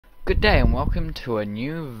good day and welcome to a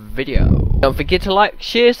new video. Don't forget to like,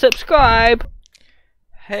 share, subscribe.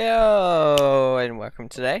 Hello and welcome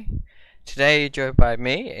today. Today you're joined by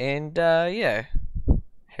me and yeah,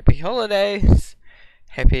 happy holidays,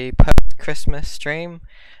 happy post-Christmas stream.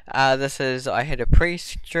 I had a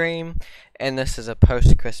pre-stream and this is a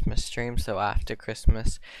post-Christmas stream, so after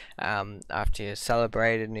Christmas, after you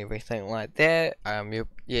celebrated and everything like that,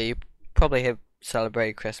 you probably have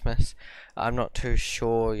celebrated Christmas. I'm not too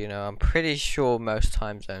sure, I'm pretty sure most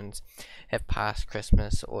time zones have passed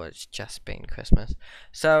Christmas or it's just been Christmas.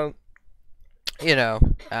 So,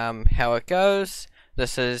 how it goes.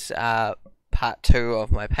 This is part 2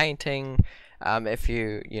 of my painting. If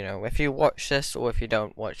you watch this or if you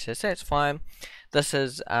don't watch this, that's fine. This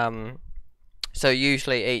is so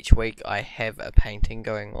usually each week I have a painting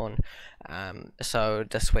going on. So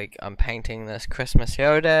this week I'm painting this Christmas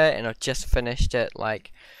Yoda, and I've just finished it.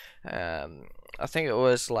 I think it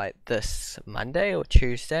was like this Monday or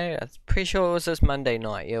Tuesday. I'm pretty sure it was this Monday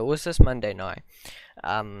night. Yeah, it was this Monday night.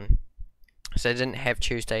 So I didn't have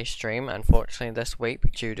Tuesday stream, unfortunately, this week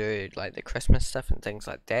due to like the Christmas stuff and things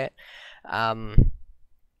like that.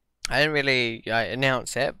 I didn't really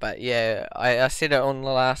announce it, but yeah, I said it on the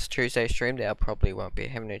last Tuesday stream that I probably won't be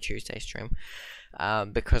having a Tuesday stream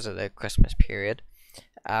because of the Christmas period.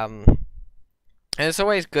 And it's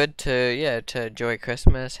always good to enjoy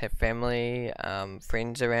Christmas, have family,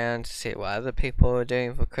 friends around, to see what other people are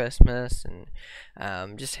doing for Christmas,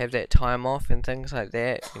 and just have that time off and things like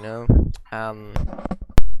that.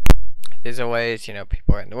 There's always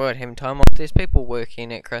people around the world having time off. There's people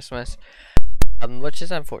working at Christmas, which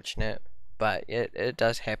is unfortunate, but it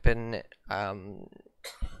does happen.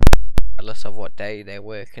 Regardless of what day they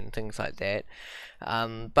work and things like that.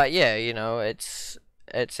 But yeah, it's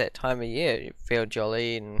that time of year. You feel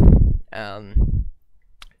jolly and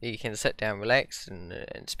you can sit down, relax, and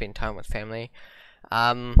spend time with family.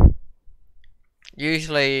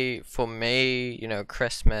 Usually for me,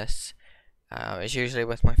 Christmas is usually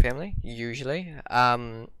with my family. Usually,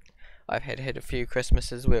 I've had a few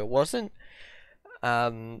Christmases where it wasn't.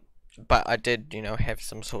 But I did, have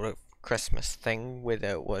some sort of Christmas thing, whether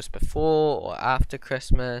it was before or after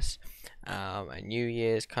Christmas, a New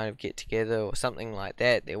Year's kind of get together or something like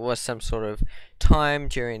that. There was some sort of time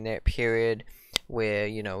during that period where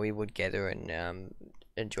we would gather and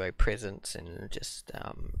enjoy presents and just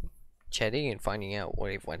chatting and finding out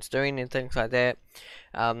what everyone's doing and things like that.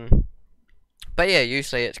 But yeah,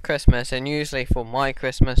 usually it's Christmas, and usually for my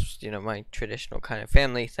Christmas, my traditional kind of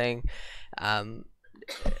family thing,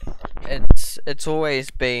 it's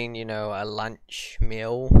always been a lunch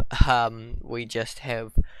meal. We just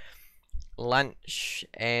have lunch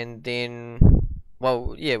and then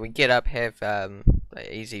we get up, have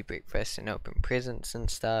easy breakfast and open presents and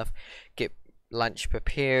stuff, get lunch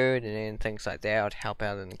prepared and then things like that. I'd help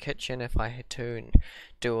out in the kitchen if I had to and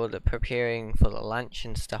do all the preparing for the lunch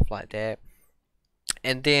and stuff like that.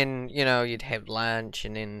 And then you'd have lunch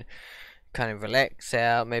and then kind of relax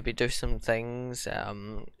out, maybe do some things,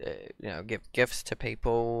 give gifts to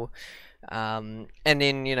people, and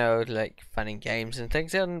then like fun and games and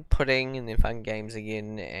things, and pudding, and then fun games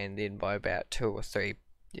again, and then by about 2 or 3,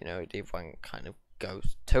 everyone kind of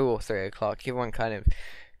goes 2 or 3 o'clock. Everyone kind of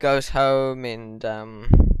goes home and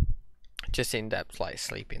just end up like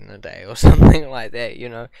sleeping the day or something like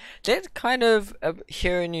that. That's kind of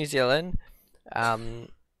here in New Zealand.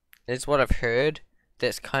 Is what I've heard.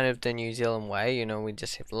 That's kind of the New Zealand way. We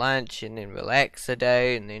just have lunch and then relax a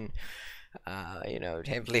day, and then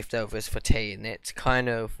have leftovers for tea, and that's kind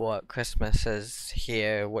of what Christmas is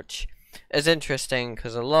here, which is interesting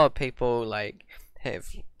because a lot of people like have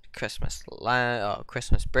Christmas lunch, or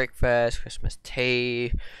Christmas breakfast, Christmas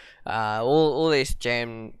tea, all these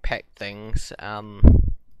jam-packed things,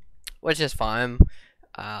 which is fine.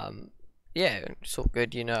 Yeah, it's all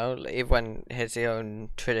good, everyone has their own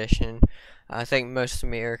tradition. I think most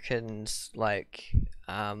Americans like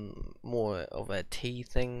more of a tea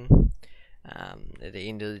thing. At the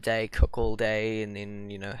end of the day, cook all day, and then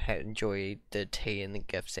enjoy the tea and the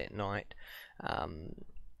gifts at night,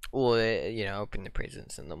 or open the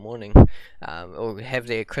presents in the morning, or have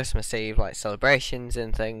their Christmas Eve like celebrations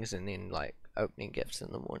and things, and then like opening gifts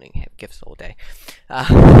in the morning, have gifts all day,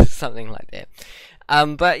 something like that.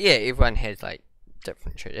 But yeah, everyone has like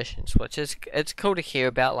different traditions, which it's cool to hear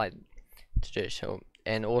about, like traditional,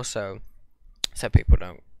 and also some people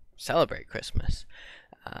don't celebrate Christmas,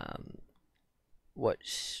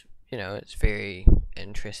 which it's very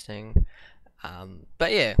interesting.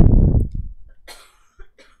 But yeah,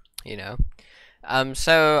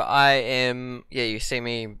 so I am, you see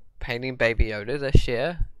me painting Baby Yoda this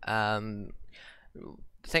year.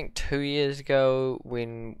 I think 2 years ago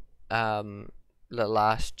when The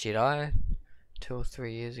Last Jedi, 2 or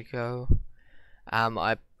 3 years ago,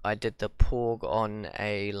 I did the porg on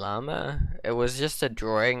a llama. It was just a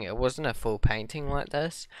drawing. It wasn't a full painting like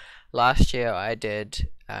this. Last year I did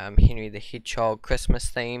Henry the Hedgehog Christmas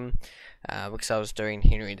theme, because I was doing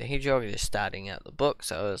Henry the Hedgehog, just starting out the book.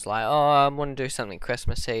 So I was like, oh, I want to do something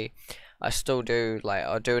Christmassy. I still do, like,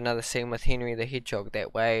 I'll do another scene with Henry the Hedgehog.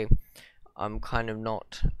 That way I'm kind of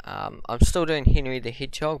not, I'm still doing Henry the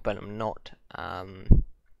Hedgehog, but I'm not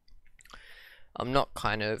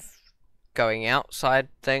kind of going outside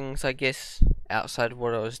things, I guess, outside of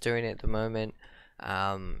what I was doing at the moment.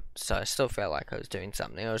 So I still felt like I was doing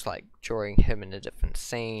something. I was like drawing him in a different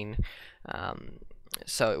scene.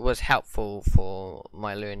 So it was helpful for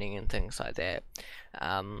my learning and things like that.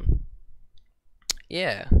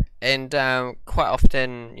 Yeah, and quite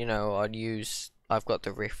often, you know, I've got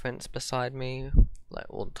the reference beside me, like,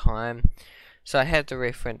 all the time. So I have the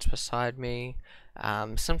reference beside me.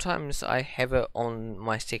 Sometimes I have it on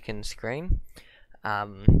my second screen,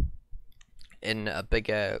 in a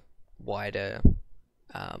bigger, wider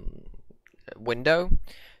window,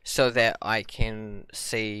 so that I can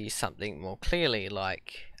see something more clearly.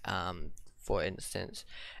 Like, for instance,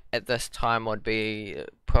 at this time I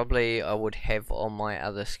would have on my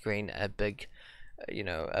other screen a big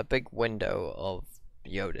window of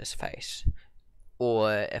Yoda's face.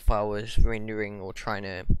 Or if I was rendering or trying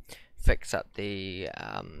to fix up the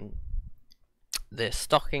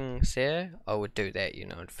stockings there, I would do that, you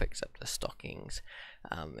know, and fix up the stockings,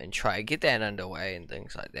 and try to get that underway and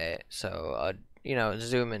things like that. So I'd, you know,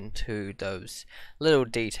 zoom into those little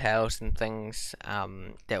details and things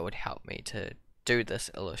that would help me to do this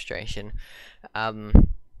illustration.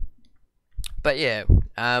 But yeah,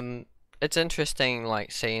 it's interesting,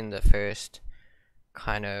 like, seeing the first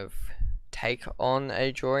kind of take on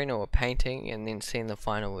a drawing or a painting, and then seeing the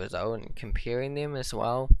final result and comparing them as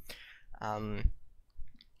well.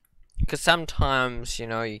 Because sometimes, you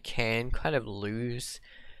know, you can kind of lose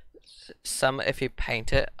if you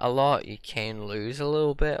paint it a lot, you can lose a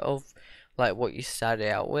little bit of, like, what you started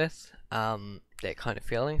out with, that kind of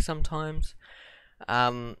feeling sometimes.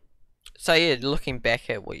 So yeah, looking back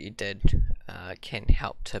at what you did can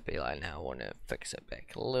help to be like, now I want to fix it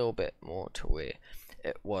back a little bit more to where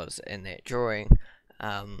it was in that drawing.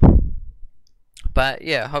 But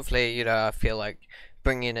yeah, hopefully, you know, I feel like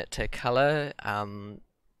bringing it to color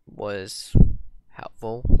was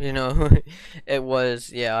helpful, you know. It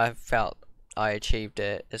was, yeah, I felt I achieved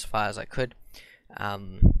it as far as I could. I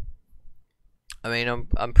mean,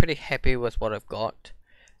 I'm pretty happy with what I've got.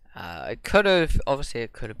 It could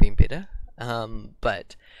have been better,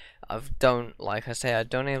 but like I say, I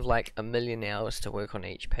don't have like a million hours to work on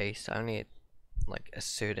each piece. I only had like a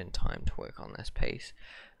certain time to work on this piece,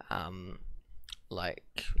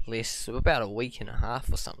 like about a week and a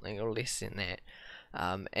half or something, or less than that.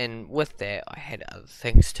 And with that, I had other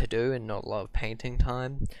things to do and not a lot of painting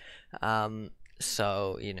time.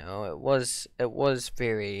 So, you know, it was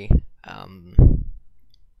very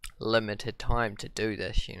limited time to do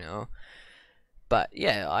this, you know. But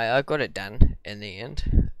yeah, I got it done in the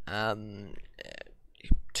end,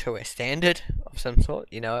 to a standard of some sort,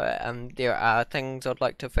 you know. There are things I'd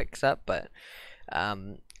like to fix up, but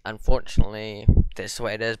unfortunately that's the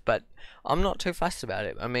way it is. But I'm not too fussed about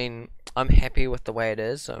it. I mean, I'm happy with the way it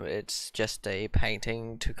is. It's just a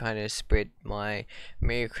painting to kind of spread my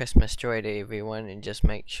Merry Christmas joy to everyone, and just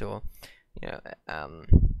make sure, you know,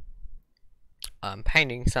 I'm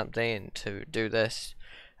painting something and to do this,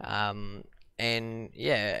 and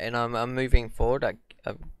yeah, and I'm moving forward. I'm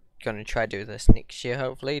gonna try to do this next year,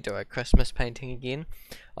 hopefully do a Christmas painting again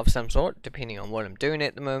of some sort, depending on what I'm doing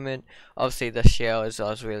at the moment. Obviously this year I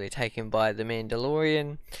was really taken by The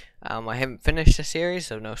Mandalorian. I haven't finished the series,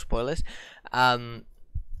 so no spoilers.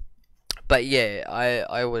 But yeah,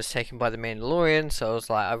 I was taken by The Mandalorian, so I was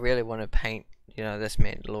like, I really want to paint, you know, this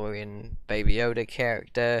Mandalorian Baby Yoda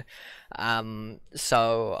character.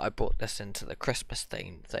 So I brought this into the Christmas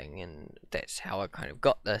theme thing, and that's how I kind of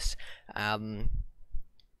got this.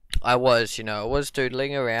 I was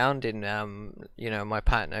doodling around, and you know, my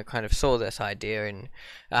partner kind of saw this idea, and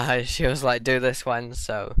she was like, do this one.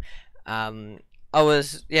 So I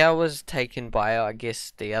was taken by it. I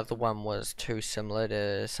guess the other one was too similar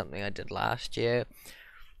to something I did last year.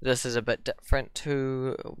 This is a bit different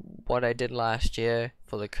to what I did last year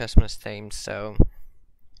for the Christmas theme, so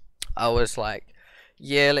I was like,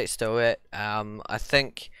 yeah, let's do it. I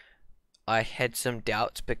think I had some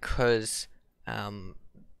doubts because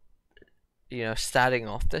you know, starting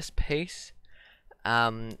off this piece,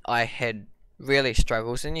 I had really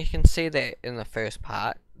struggles, and you can see that in the first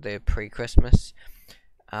part. the pre-Christmas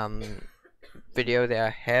video that I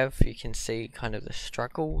have, you can see kind of the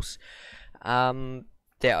struggles that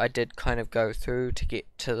I did kind of go through to get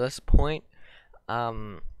to this point.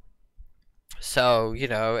 So, you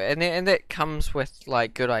know, and that comes with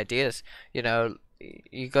like good ideas. You know,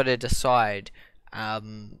 you got to decide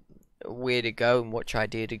where to go and which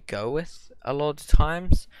idea to go with a lot of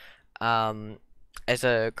times. As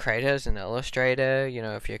a creator, as an illustrator, you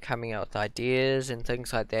know, if you're coming out with ideas and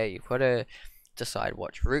things like that, you've got to decide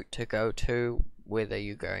which route to go to, whether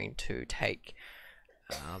you're going to take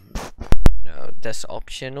you know, this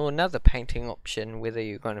option or another painting option, whether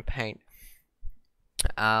you're going to paint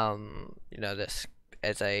you know, this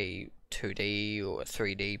as a 2D or a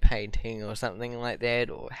 3D painting or something like that,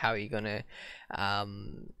 or how you're going to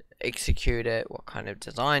execute it, what kind of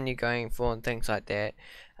design you're going for, and things like that.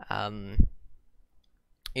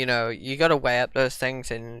 You know, you got to weigh up those things,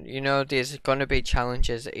 and you know, there's going to be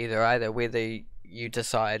challenges either whether you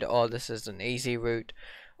decide, oh, this is an easy route,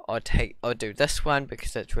 or do this one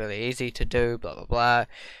because it's really easy to do, blah blah blah.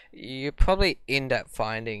 You probably end up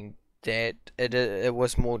finding that it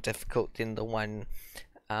was more difficult than the one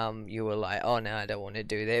you were like, oh no, I don't want to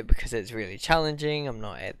do that because it's really challenging, I'm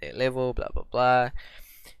not at that level, blah blah blah.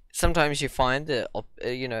 Sometimes you find that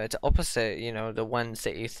you know, it's opposite. You know, the ones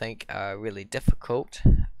that you think are really difficult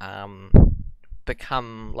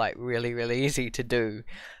become like really easy to do.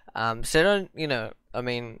 So don't, you know, I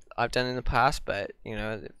mean, I've done it in the past, but you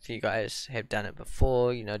know, if you guys have done it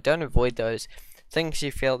before, you know, don't avoid those things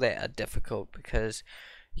you feel that are difficult, because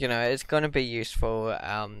you know, it's going to be useful.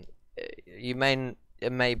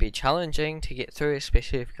 It may be challenging to get through,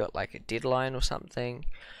 especially if you've got like a deadline or something.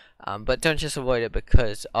 But don't just avoid it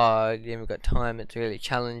because, oh, you haven't got time, it's really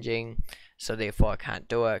challenging, so therefore I can't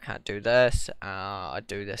do it, I can't do this. I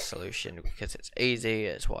do this solution because it's easy,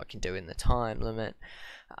 it's what I can do in the time limit.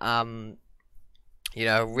 You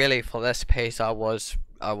know, really for this piece I was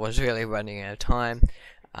really running out of time.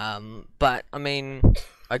 But I mean,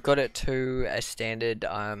 I got it to a standard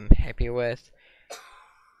I'm happy with.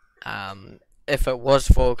 If it was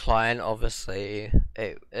for a client, obviously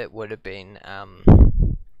it would have been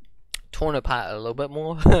torn apart a little bit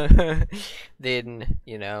more than,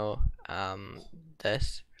 you know,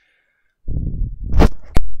 this.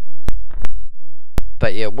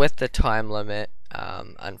 But yeah, with the time limit,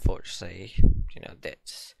 unfortunately, you know,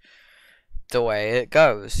 that's the way it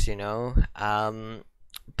goes, you know.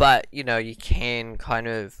 But you know, you can kind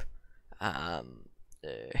of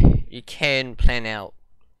you can plan out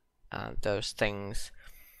those things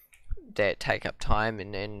that take up time,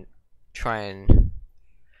 and then try and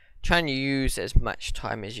use as much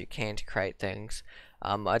time as you can to create things.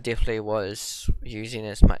 I definitely was using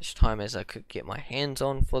as much time as I could get my hands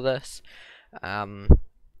on for this.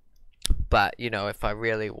 But you know, if I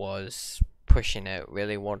really was pushing it,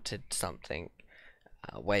 really wanted something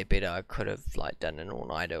way better, I could have like done an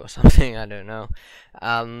all-nighter or something, I don't know.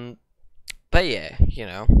 But yeah, you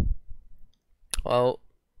know, well,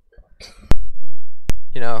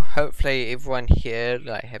 you know, hopefully everyone here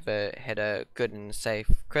like had a good and safe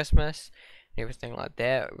Christmas and everything like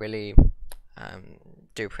that. Really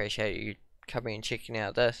do appreciate you coming and checking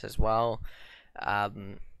out this as well.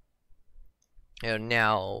 You know,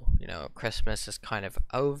 now, you know, Christmas is kind of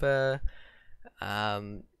over.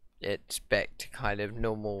 It's back to kind of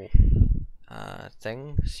normal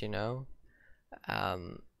things, you know.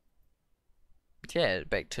 Yeah,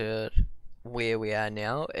 back to where we are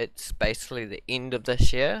now. It's basically the end of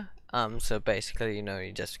this year. So basically, you know,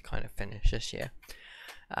 you just kind of finish this year.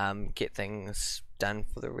 Get things done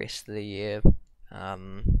for the rest of the year.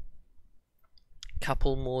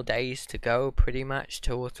 Couple more days to go, pretty much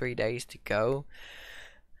 2 or 3 days to go.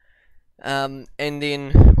 And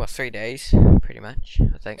then, well, 3 days, pretty much.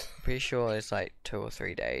 I think, pretty sure it's like 2 or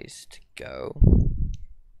 3 days to go.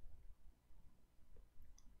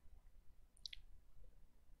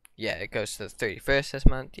 Yeah, it goes to the 31st this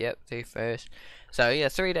month. Yep, 31st. So yeah,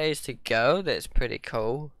 3 days to go. That's pretty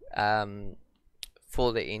cool.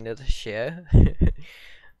 For the end of this year.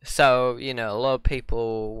 So, you know, a lot of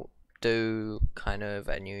people do kind of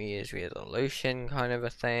a New Year's resolution kind of a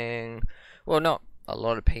thing. Well, not a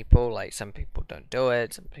lot of people. Like, some people don't do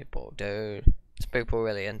it, some people do. Some people are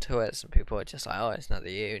really into it. Some people are just like, oh, it's another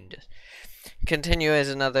year, and just continue as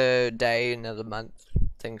another day, another month,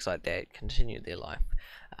 things like that. Continue their life.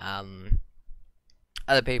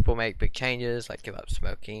 Other people make big changes, like give up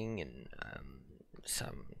smoking, and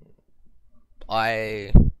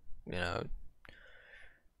I, you know,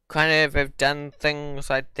 kind of have done things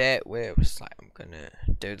like that where it was like, I'm gonna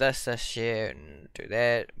do this year and do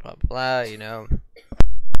that, blah blah, you know.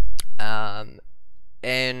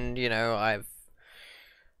 and you know, I've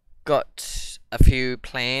got a few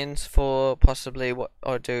plans for possibly what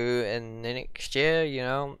I'll do in the next year. You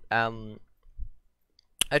know, I'm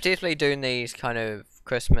definitely doing these kind of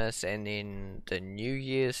Christmas and then the New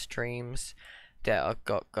Year's streams that I've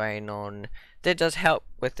got going on. That does help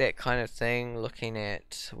with that kind of thing, looking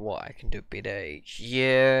at what I can do better each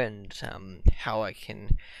year, and how I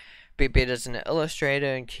can be better as an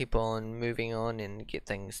illustrator and keep on moving on and get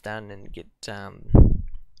things done and get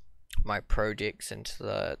my projects into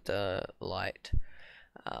the light,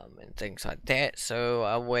 and things like that. So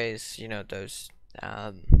I always, you know, those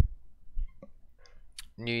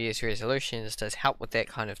New Year's resolutions does help with that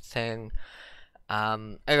kind of thing.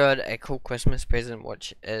 I got a cool Christmas present,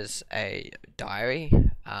 which is a diary.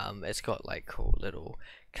 It's got like cool little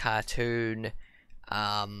cartoon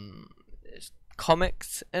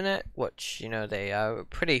comics in it, which, you know, they are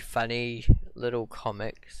pretty funny little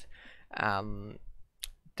comics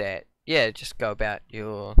that, yeah, just go about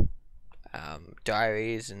your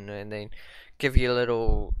diaries, and then give you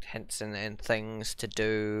little hints and things to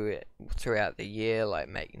do throughout the year, like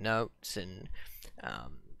make notes and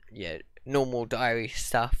yeah, normal diary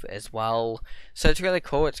stuff as well. So it's really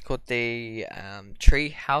cool. It's called the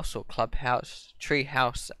Treehouse or Clubhouse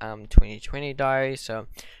Treehouse 2020 diary. So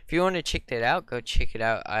if you want to check that out, go check it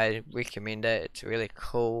out. I recommend it. It's really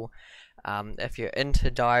cool. If you're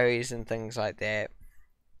into diaries and things like that,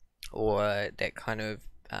 or that kind of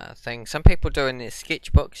thing. Some people do in their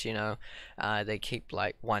sketchbooks, you know, they keep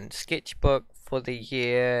like one sketchbook for the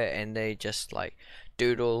year, and they just like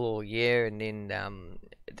doodle all year, and then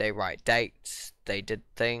they write dates they did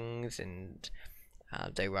things, and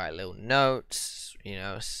they write little notes. You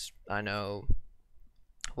know, I know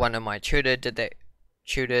one of my tutor did that.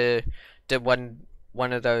 Tutor did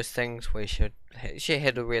one of those things where she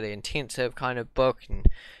had a really intensive kind of book, and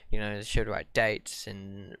you know, she'd write dates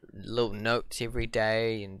and little notes every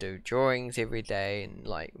day, and do drawings every day, and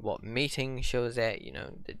like what meeting she was at, you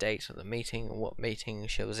know, the dates of the meeting and what meeting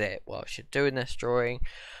she was at while she's doing this drawing,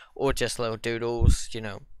 or just little doodles, you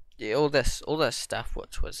know, yeah, all this stuff,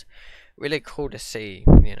 which was really cool to see.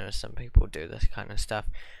 You know, some people do this kind of stuff,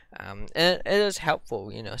 and it is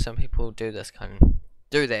helpful. You know, some people do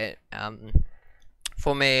that.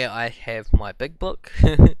 For me, I have my big book.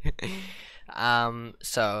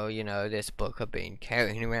 So, you know, this book I've been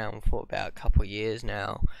carrying around for about a couple years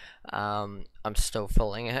now. I'm still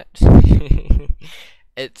filling it.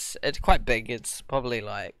 It's quite big. It's probably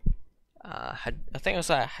like I think it was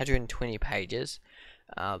like 120 pages,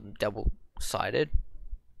 double-sided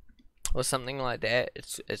or something like that.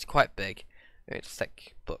 It's quite big. It's a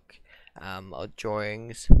thick book of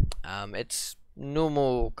drawings. It's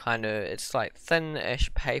normal kind of, it's like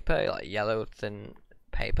thin-ish paper, like yellow thin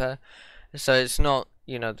paper. So it's not,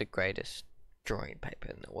 you know, the greatest drawing paper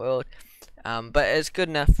in the world, but it's good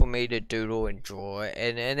enough for me to doodle and draw,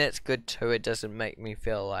 and it's good too. It doesn't make me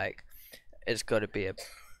feel like it's got to be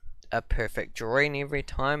a perfect drawing every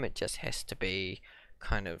time. It just has to be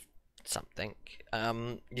kind of something.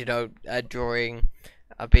 You know, a drawing.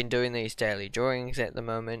 I've been doing these daily drawings at the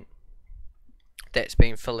moment. That's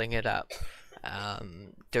been filling it up.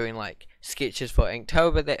 Doing like sketches for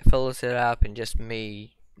Inktober, that fills it up, and just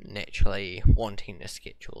me naturally wanting to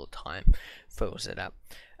sketch all the time fills it up.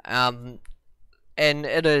 And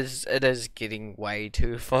it is getting way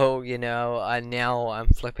too full, you know. I'm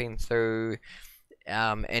flipping through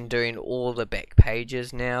and doing all the back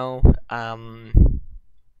pages now, and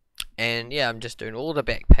yeah, I'm just doing all the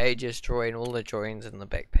back pages, drawing all the drawings in the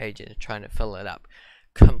back pages, trying to fill it up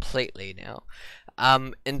completely now,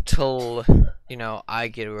 until, you know, I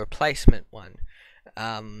get a replacement one.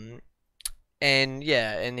 And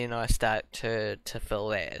yeah, and then I start to fill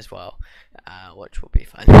that as well, which will be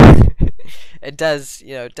fun. It does,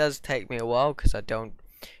 you know, it does take me a while, because I don't,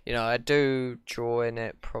 you know, I do draw in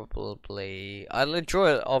it probably, I draw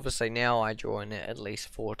it, obviously now I draw in it at least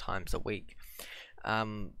 4 times a week,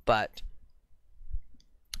 but,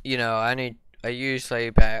 you know, I usually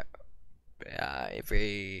about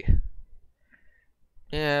every,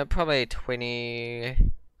 yeah, probably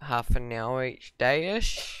 20, half an hour each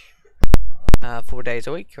day-ish. 4 days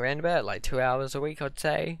a week, around about like 2 hours a week, I'd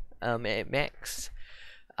say, at max.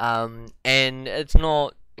 And it's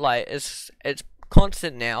not like it's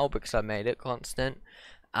constant now, because I made it constant.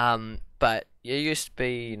 But it used to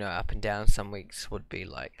be, you know, up and down. Some weeks would be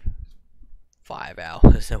like 5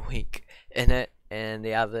 hours a week in it, and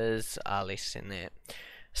the others are less than that.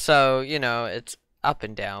 So, you know, it's up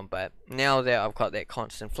and down. But now that I've got that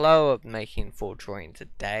constant flow of making 4 drawings a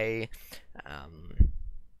day,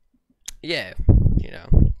 yeah, you know,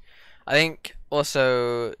 I think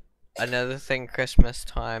also another thing, Christmas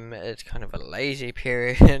time is kind of a lazy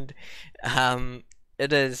period.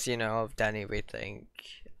 It is, you know, I've done everything,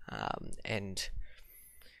 and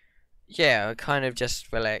yeah, I kind of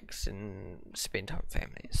just relax and spend time with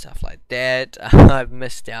family and stuff like that. I've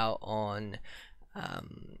missed out on,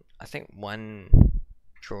 I think one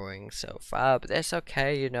drawing so far, but that's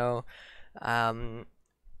okay, you know. Um,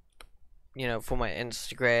 for my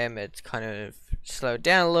Instagram, it's kind of slowed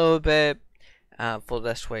down a little bit for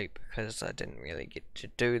this week because I didn't really get to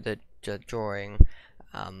do the drawing.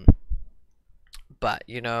 But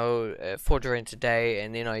for drawing today,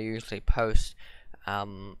 and then I usually post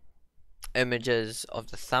images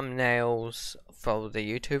of the thumbnails for the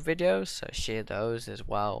YouTube videos, so share those as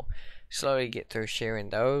well. Slowly get through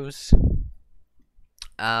sharing those.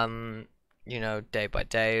 Day by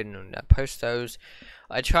day, and I post those.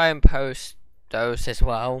 I try and post those as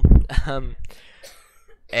well.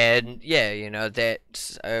 And yeah,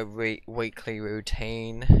 that's a weekly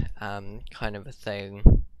routine, kind of a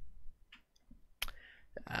thing.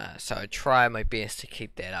 So I try my best to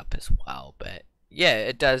keep that up as well. But yeah,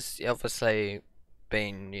 it does, obviously,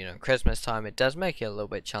 being Christmas time, it does make it a little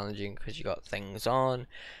bit challenging because you got things on.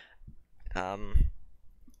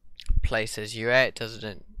 Places you're at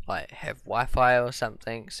doesn't like have Wi-Fi or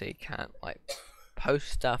something, so you can't like post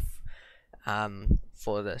stuff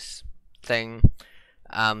for this thing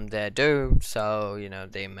they do, so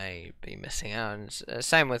they may be missing out. And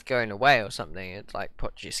same with going away or something, it like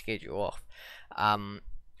puts your schedule off.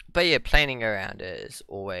 But yeah, planning around it is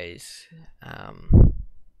always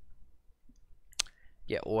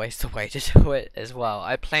always the way to do it as well.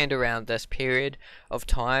 I planned around this period of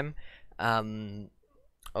time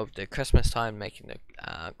of the Christmas time, making the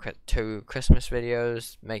 2 Christmas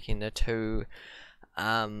videos, making the 2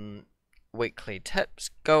 weekly tips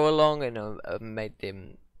go along,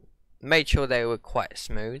 and made sure they were quite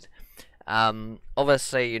smooth.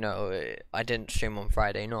 Obviously, I didn't stream on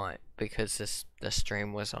Friday night because the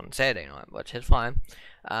stream was on Saturday night, which is fine.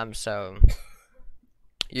 So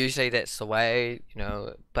usually that's the way,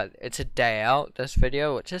 but it's a day out, this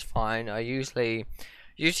video, which is fine. I usually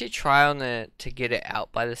try on to get it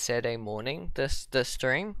out by the Saturday morning, this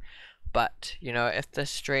stream. But if the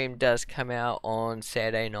stream does come out on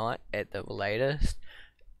Saturday night at the latest,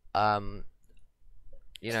 I'm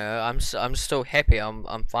still happy.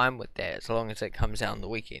 I'm fine with that as long as it comes out on the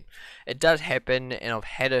weekend. It does happen, and I've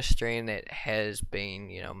had a stream that has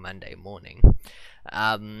been Monday morning,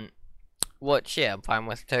 which I'm fine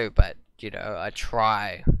with too. But I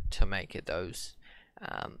try to make it those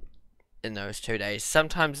in those 2 days.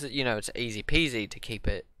 Sometimes it's easy peasy to keep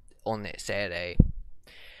it on that Saturday.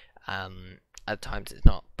 At times it's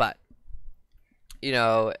not, but it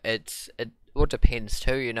all depends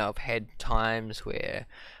too. I've had times where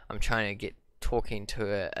I'm trying to get talking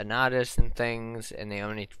to an artist and things, and the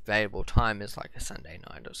only available time is like a Sunday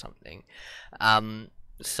night or something.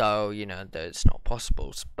 So that's not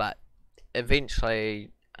possible, but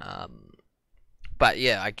eventually, but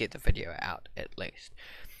yeah, I get the video out at least.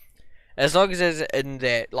 As long as it's in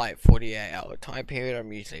that like 48-hour time period,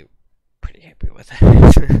 I'm usually pretty happy with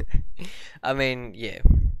it. I mean, yeah.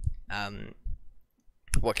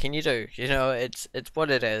 What can you do? It's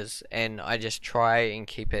what it is, and I just try and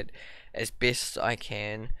keep it as best I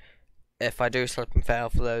can. If I do slip and fail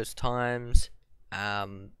for those times,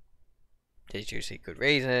 there's usually a good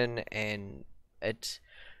reason, and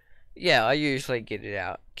I usually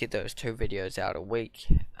get those 2 videos out a week,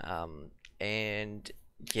 and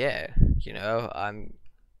yeah, I'm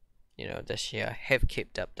this year I have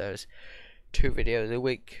kept up those 2 videos a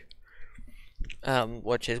week,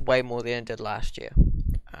 which is way more than I did last year,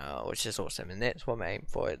 which is awesome, and that's what I'm aiming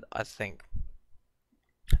for. I think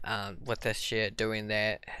with this year doing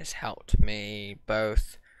that has helped me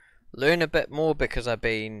both learn a bit more because I've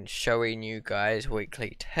been showing you guys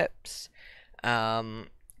weekly tips,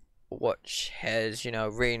 which has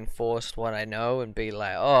reinforced what I know, and be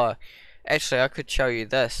like, oh, actually I could show you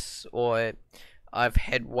this. Or I've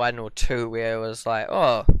had 1 or 2 where it was like,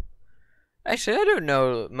 oh, actually I don't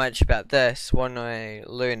know much about this, why don't I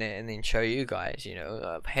learn it and then show you guys.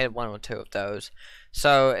 I've had 1 or 2 of those,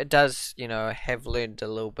 so it does have learned a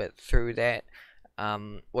little bit through that,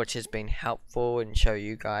 which has been helpful, and show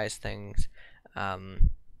you guys things, and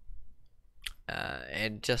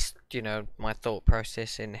just my thought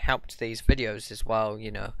process, and helped these videos as well.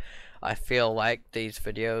 I feel like these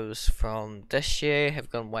videos from this year have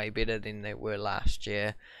gone way better than they were last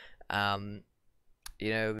year. There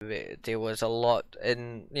was a lot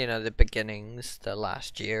in the beginnings, the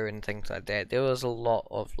last year and things like that. There was a lot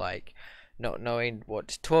of like not knowing what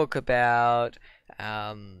to talk about,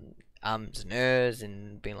 ums and ers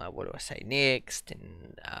and being like, what do I say next,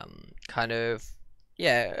 and kind of,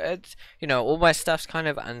 yeah, it's, you know, all my stuff's kind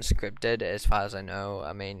of unscripted as far as I know.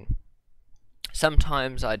 I mean,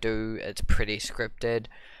 sometimes it's pretty scripted,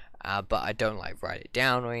 but I don't like write it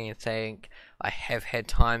down or anything. I have had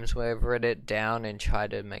times where I've written it down and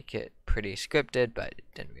tried to make it pretty scripted, but it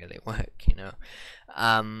didn't really work, you know.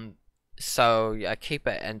 So I keep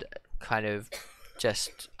it and kind of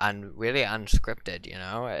just really unscripted, you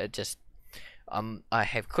know. It just I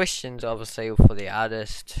have questions obviously for the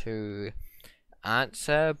artist to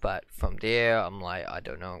answer, but from there I'm like, I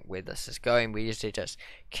don't know where this is going. We usually just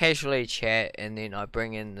casually chat, and then I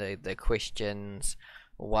bring in the questions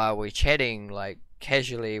while we're chatting, like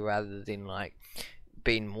casually, rather than like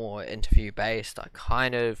being more interview based. I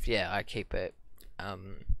kind of, yeah, I keep it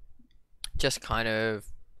just kind of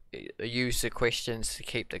use the questions to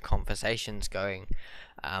keep the conversations going.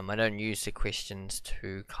 I don't use the questions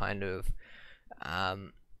to kind of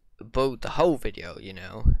build the whole video, you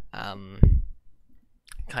know,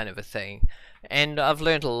 kind of a thing. And I've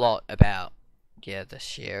learned a lot about, yeah,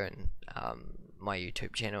 this year, and my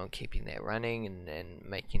YouTube channel, and keeping that running and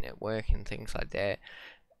making it work and things like that.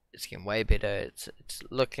 It's getting way better. It's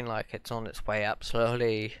looking like it's on its way up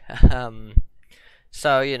slowly.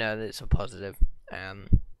 So, you know, that's a positive.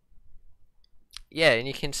 Yeah, and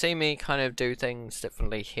you can see me kind of do things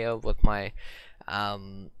differently here with my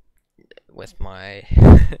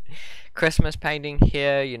Christmas painting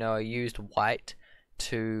here. You know, I used white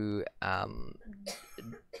to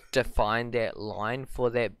define that line for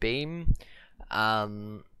that beam,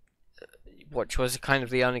 which was kind of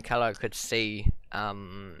the only color I could see. I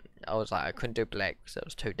was like, I couldn't do black because it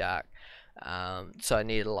was too dark, so I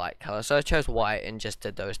needed a light color, so I chose white and just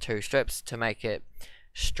did those two strips to make it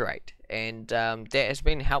straight. And that has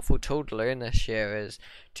been a helpful tool to learn this year, is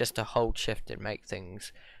just to hold shift and make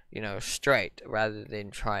things, you know, straight, rather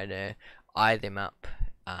than trying to eye them up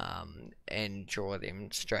and draw them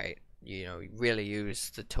straight. You know, really use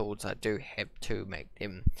the tools I do have to make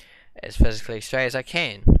them as physically straight as I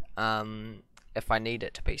can, if I need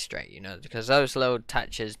it to be straight, you know, because those little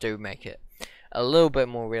touches do make it a little bit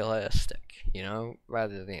more realistic, you know,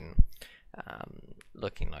 rather than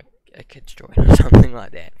looking like a kid's drawing or something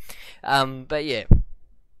like that. But yeah,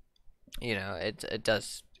 you know, it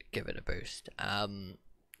does give it a boost.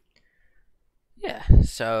 Yeah,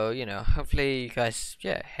 so, you know, hopefully you guys,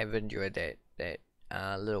 yeah, have enjoyed that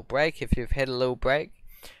little break. If you've had a little break,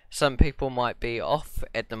 some people might be off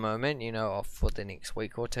at the moment, you know, off for the next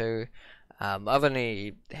week or two. I've got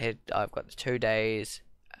the 2 days,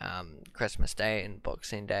 Christmas Day and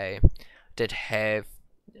Boxing Day. Did have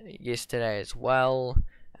yesterday as well,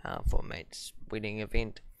 for a mate's wedding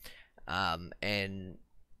event. And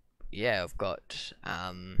yeah, I've got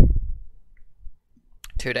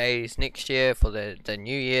 2 days next year for the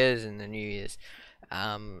New Year's, and the New Year's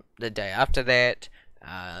the day after that.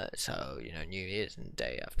 So, you know, New Year's and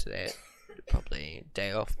day after that, probably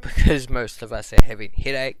day off, because most of us are having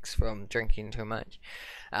headaches from drinking too much.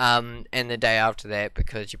 And the day after that,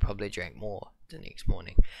 because you probably drank more the next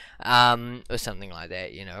morning, or something like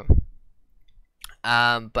that, you know.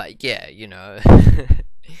 But yeah, you know,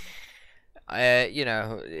 you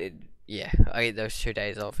know, yeah, I get those 2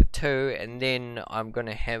 days off too, and then I'm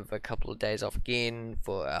gonna have a couple of days off again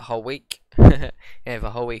for a whole week. Have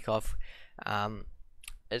a whole week off.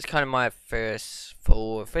 It's kind of my first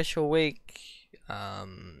full official week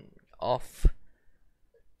off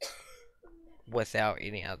without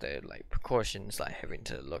any other like precautions, like having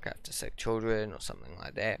to look after sick children or something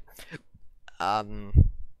like that.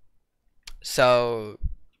 So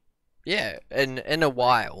yeah, in a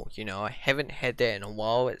while, you know, I haven't had that in a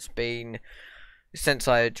while. It's been since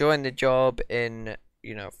I joined the job in,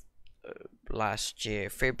 you know, last year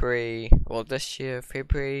February, or this year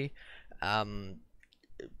February.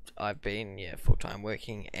 I've been, yeah, full-time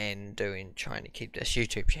working and trying to keep this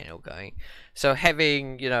YouTube channel going. So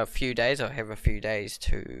having, you know, a few days, I'll have a few days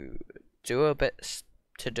to do a bit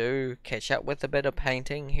catch up with a bit of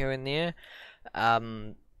painting here and there,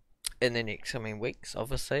 in the next coming weeks,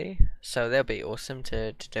 obviously. So that'll be awesome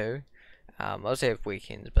to do. I also have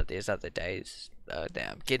weekends, but there's other days that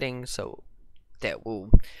I'm getting, so that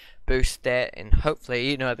will boost that, and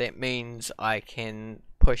hopefully, you know, that means I can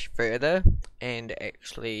push further and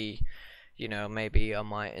actually, you know, maybe I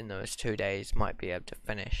might in those 2 days might be able to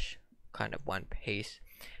finish kind of one piece.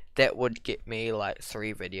 That would get me like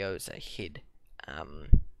 3 videos ahead,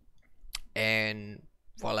 and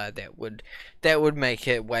voila, that would make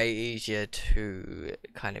it way easier to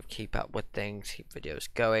kind of keep up with things, keep videos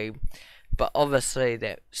going. But obviously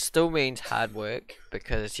that still means hard work,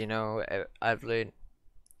 because, you know, I've learned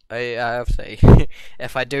I obviously,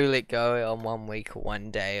 if I do let go on 1 week or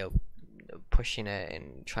 1 day of pushing it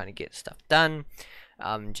and trying to get stuff done,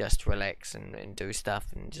 just relax and do stuff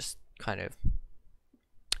and just kind of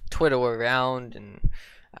twiddle around and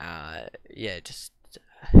yeah, just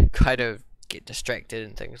kind of get distracted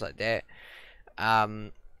and things like that.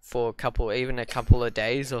 For even a couple of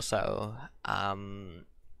days or so,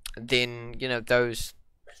 then you know those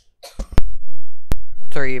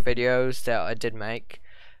 3 videos that I did make,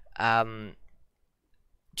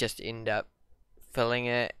 just end up filling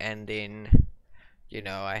it, and then you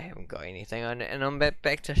know I haven't got anything on it, and I'm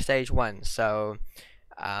back to stage 1. So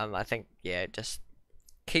I think, yeah, just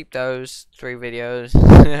keep those 3 videos.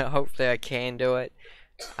 Hopefully I can do it,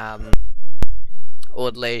 or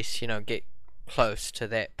at least, you know, get close to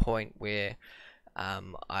that point where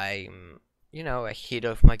I'm, you know, ahead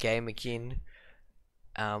of my game again.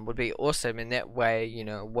 Would be awesome, and that way, you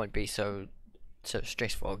know, it won't be so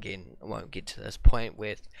stressful again. I won't get to this point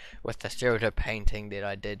with the Zelda painting that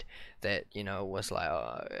I did, that, you know, was like,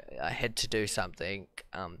 oh, I had to do something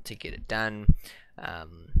to get it done.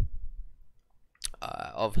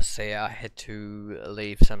 Obviously I had to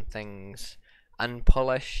leave some things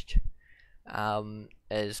unpolished,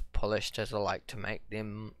 as polished as I like to make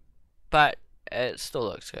them, but it still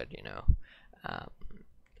looks good, you know.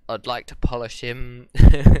 I'd like to polish him.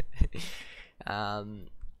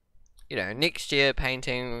 You know, next year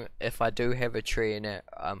painting, if I do have a tree in it,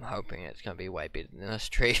 I'm hoping it's going to be way better than this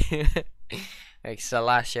tree. Like, so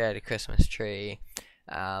last year I had a Christmas tree.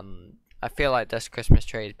 I feel like this Christmas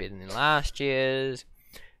tree is better than last year's,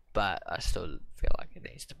 but I still feel like it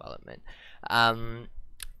needs development. And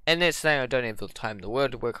that's the thing, I don't have the time in the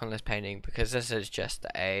world to work on this painting, because this is just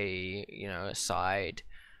a, you know, a side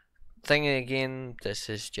thing again. This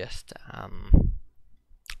is just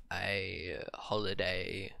a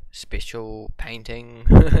holiday special painting.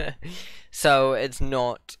 So it's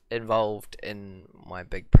not involved in my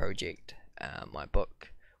big project, my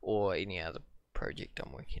book, or any other project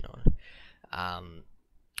I'm working on.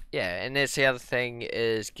 Yeah, and that's the other thing,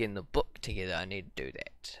 is getting the book together. I need to do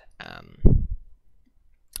that.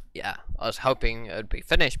 Yeah, I was hoping it would be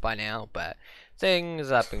finished by now, but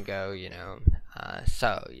things up and go, you know.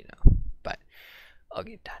 So, you know, but I'll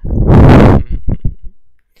get done.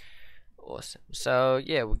 Awesome. So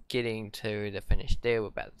yeah, we're getting to the finish there. We're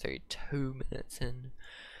about 32 minutes in.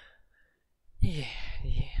 Yeah.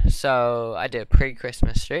 So I did a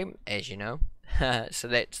pre-Christmas stream, as you know. So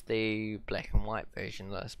that's the black and white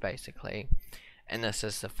version of this, basically, and this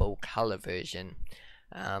is the full color version.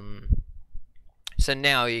 So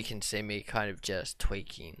now you can see me kind of just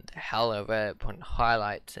tweaking the hell of it, putting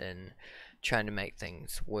highlights in, trying to make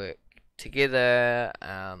things work together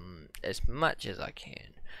as much as I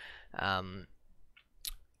can.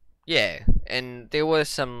 Yeah, and there were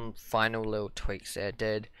some final little tweaks that I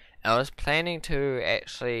did. I was planning to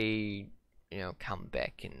actually, you know, come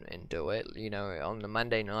back and do it. You know, on the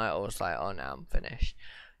Monday night I was like, oh no, I'm finished.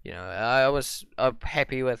 You know, I'm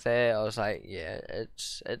happy with it. I was like, yeah,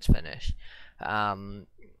 it's finished. And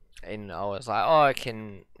I was like, oh, I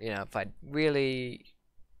can, you know, if I really,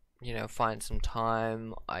 you know, find some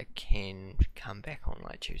time, I can come back on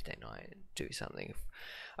like Tuesday night and do something. If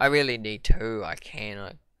I really need to, I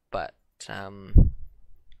can, but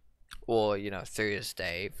or, you know,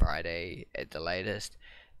 Thursday, Friday at the latest,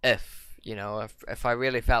 if, you know, if I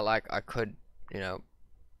really felt like I could, you know,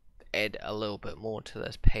 add a little bit more to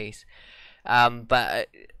this piece. But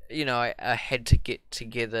you know, I had to get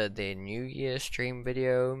together their New Year stream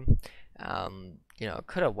video. You know, I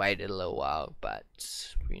could have waited a little while, but,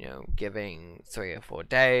 you know, giving 3 or 4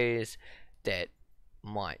 days, that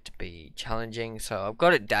might be challenging. So I've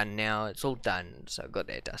got it done now. It's all done. So I've got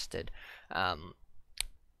that dusted.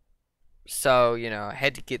 So, you know, I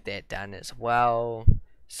had to get that done as well.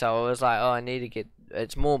 So I was like, oh,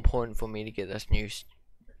 it's more important for me to get this New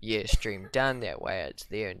Year stream done. That way it's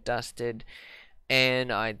there and dusted. And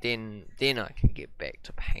then I can get back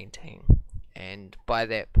to painting. And by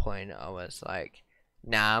that point I was like,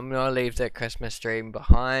 nah, I'm gonna leave the Christmas stream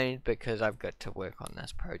behind, because I've got to work on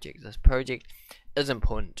this project. This project is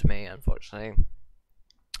important to me, unfortunately.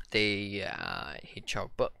 The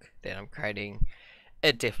Hedgehog book that I'm creating,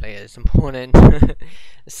 it definitely is important.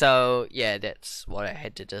 So yeah, that's what I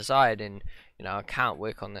had to decide, and you know, I can't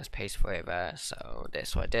work on this piece forever, so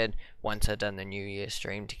that's what I did. Once I'd done the New Year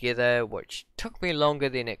stream together, which took me longer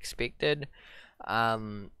than expected,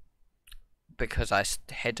 because I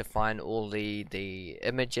had to find all the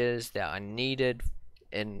images that I needed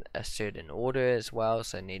in a certain order as well,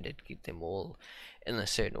 so I needed to get them all in a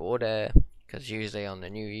certain order, because usually on the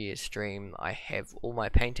New Year stream I have all my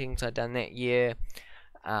paintings I've done that year,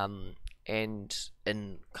 and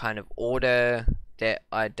in kind of order that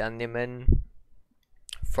I done them in,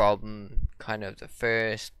 from kind of the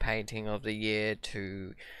first painting of the year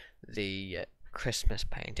to the Christmas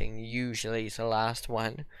painting. Usually is the last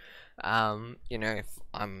one. You know, if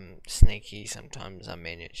I'm sneaky, sometimes I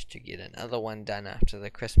manage to get another one done after the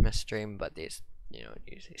Christmas stream, but there's, you know,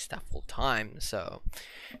 usually stuff all time, so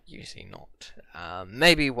usually not.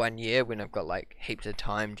 Maybe one year when I've got like heaps of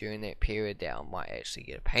time during that period, that I might actually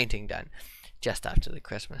get a painting done just after the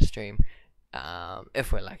Christmas stream,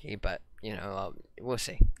 if we're lucky. But you know, we'll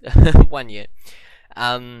see. 1 year.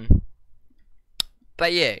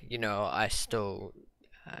 But yeah, you know, I still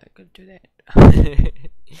could do that.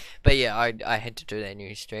 But yeah, I had to do that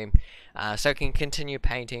new stream, so I can continue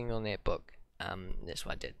painting on that book. That's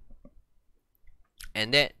what I did.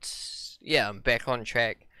 And that's, yeah, I'm back on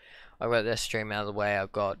track. I got this stream out of the way.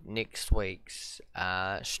 I've got next week's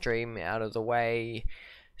stream out of the way,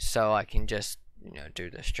 so I can just, you know, do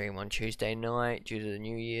the stream on Tuesday night due to the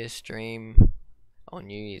New Year's stream on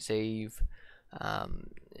New Year's Eve.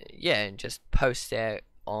 Yeah, and just post that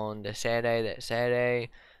on the Saturday. That Saturday,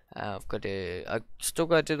 I still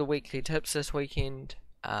got to do the weekly tips this weekend,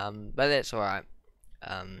 but that's alright.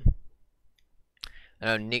 I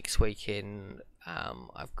know next weekend,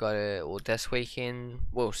 I've got to, or this weekend,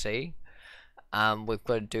 we'll see. We've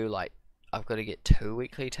got to do, like, I've got to get 2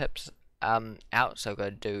 weekly tips out, so I've got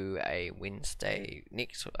to do a Wednesday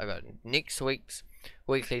I got next week's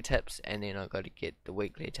weekly tips, and then I've got to get the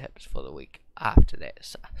weekly tips for the week after that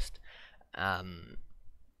sussed.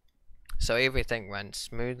 So everything runs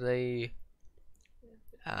smoothly,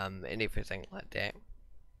 and everything like that,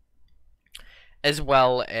 as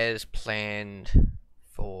well as planned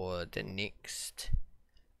for the next.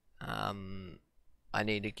 I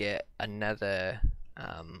need to get another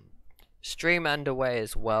stream underway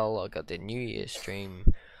as well. I got the New Year's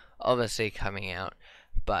stream obviously coming out,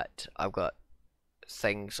 but I've got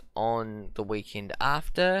things on the weekend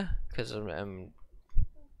after, because I'm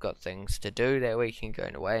got things to do that weekend,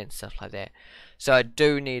 going away and stuff like that. So I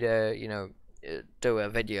do need to, you know, do a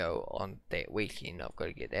video on that weekend. I've got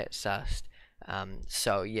to get that sussed.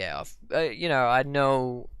 So yeah, I've, you know, I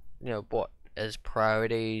know, you know, what is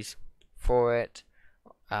priorities for it.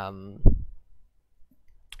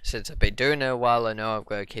 Since I've been doing it a while, I know I've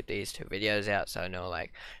got to keep these 2 videos out. So I know,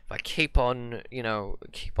 like, if I keep on, you know,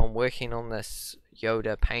 keep on working on this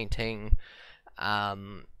Yoda painting,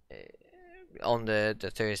 on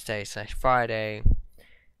the Thursday/Friday,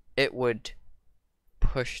 it would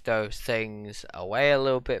push those things away a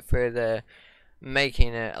little bit further,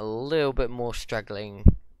 making it a little bit more struggling,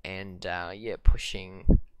 and yeah,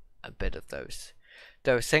 pushing a bit of those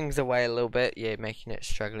things away a little bit, yeah, making it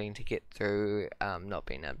struggling to get through, not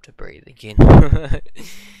being able to breathe again.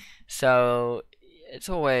 So it's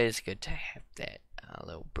always good to have that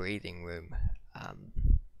little breathing room.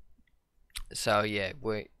 So yeah,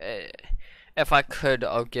 if I could,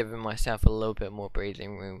 I'll give myself a little bit more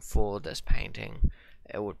breathing room for this painting.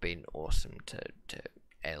 It would be awesome to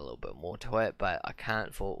add a little bit more to it, but I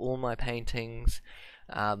can't for all my paintings.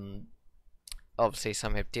 Obviously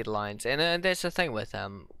some have deadlines, and that's the thing with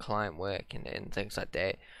client work and things like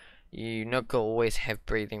that. You're not gonna always have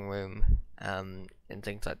breathing room, and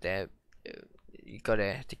things like that. You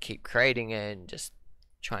gotta have to keep creating it and just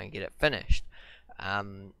try and get it finished.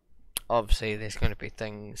 Obviously there's going to be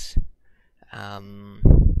things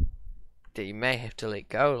that you may have to let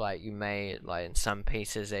go, like you may, like in some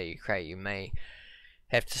pieces that you create, you may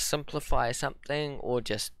have to simplify something, or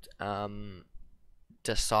just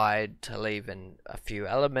decide to leave in a few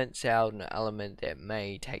elements out, an element that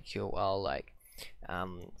may take you a while, like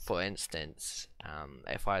for instance,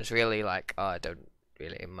 if I was really like, oh, I don't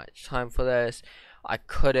really have much time for this, I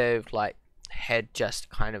could have like had just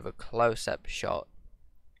kind of a close-up shot,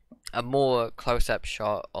 a more close-up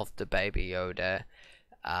shot of the baby Yoda,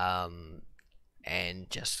 and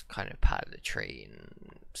just kind of part of the tree and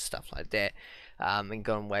stuff like that, and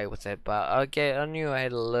gone away with it. But I knew I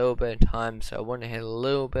had a little bit of time, so I wanted to have a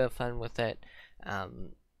little bit of fun with it.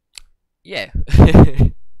 Yeah.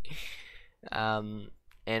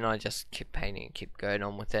 And I just kept painting and kept going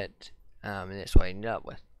on with it, and that's what I ended up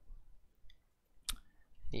with.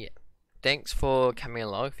 Yeah. Thanks for coming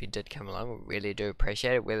along. If you did come along, we really do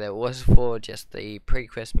appreciate it, whether it was for just the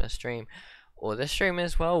pre-Christmas stream or this stream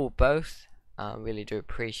as well, or both. Really do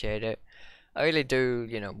appreciate it. I really do,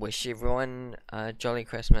 you know, wish everyone a jolly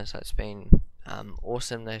Christmas. It's been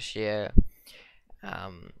awesome this year.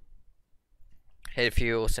 Had a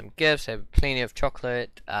few awesome gifts, had plenty of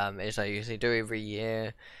chocolate, as I usually do every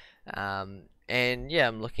year. And yeah,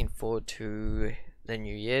 I'm looking forward to the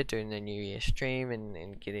new year, doing the new year stream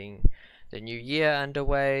and getting the new year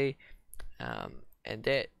underway. And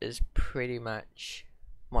that is pretty much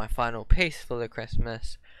my final piece for the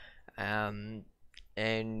Christmas.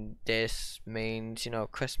 And this means, you know,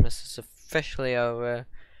 Christmas is officially over.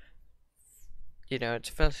 You know,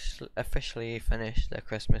 it's officially finished, the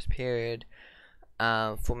Christmas period.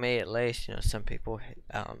 For me at least, you know, some people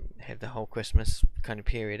have the whole Christmas kind of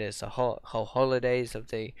period as the whole holidays of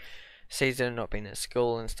the season, not being at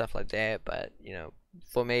school and stuff like that. But you know,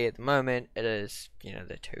 for me at the moment, it is, you know,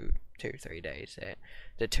 the 3 days,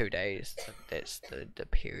 the 2 days. That's the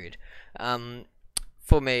period.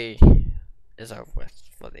 For me, is over with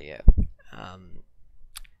for the year.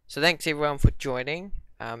 So thanks everyone for joining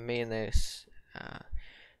me in this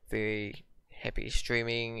very happy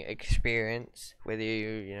streaming experience, whether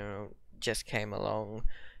you know just came along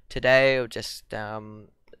today or just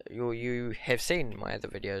you have seen my other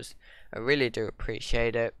videos. I really do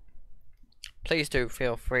appreciate it. Please do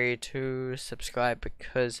feel free to subscribe,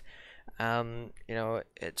 because you know,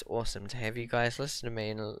 it's awesome to have you guys listen to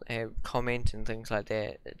me and have comment and things like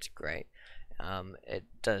that. It's great. It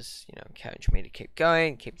does, you know, encourage me to keep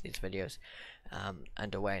going, keep these videos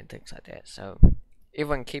underway and things like that. So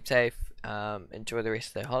everyone keep safe, enjoy the rest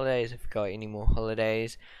of their holidays if you've got any more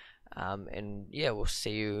holidays, and yeah, we'll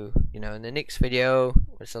see you, you know, in the next video.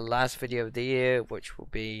 It's the last video of the year, which will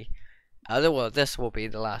be well, this will be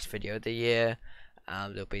the last video of the year.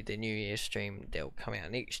 There'll be the New Year's stream that'll come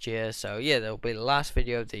out next year, so yeah, that'll be the last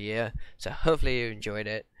video of the year. So hopefully you enjoyed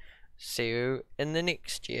it. See you in the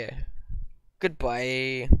next year.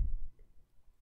 Goodbye.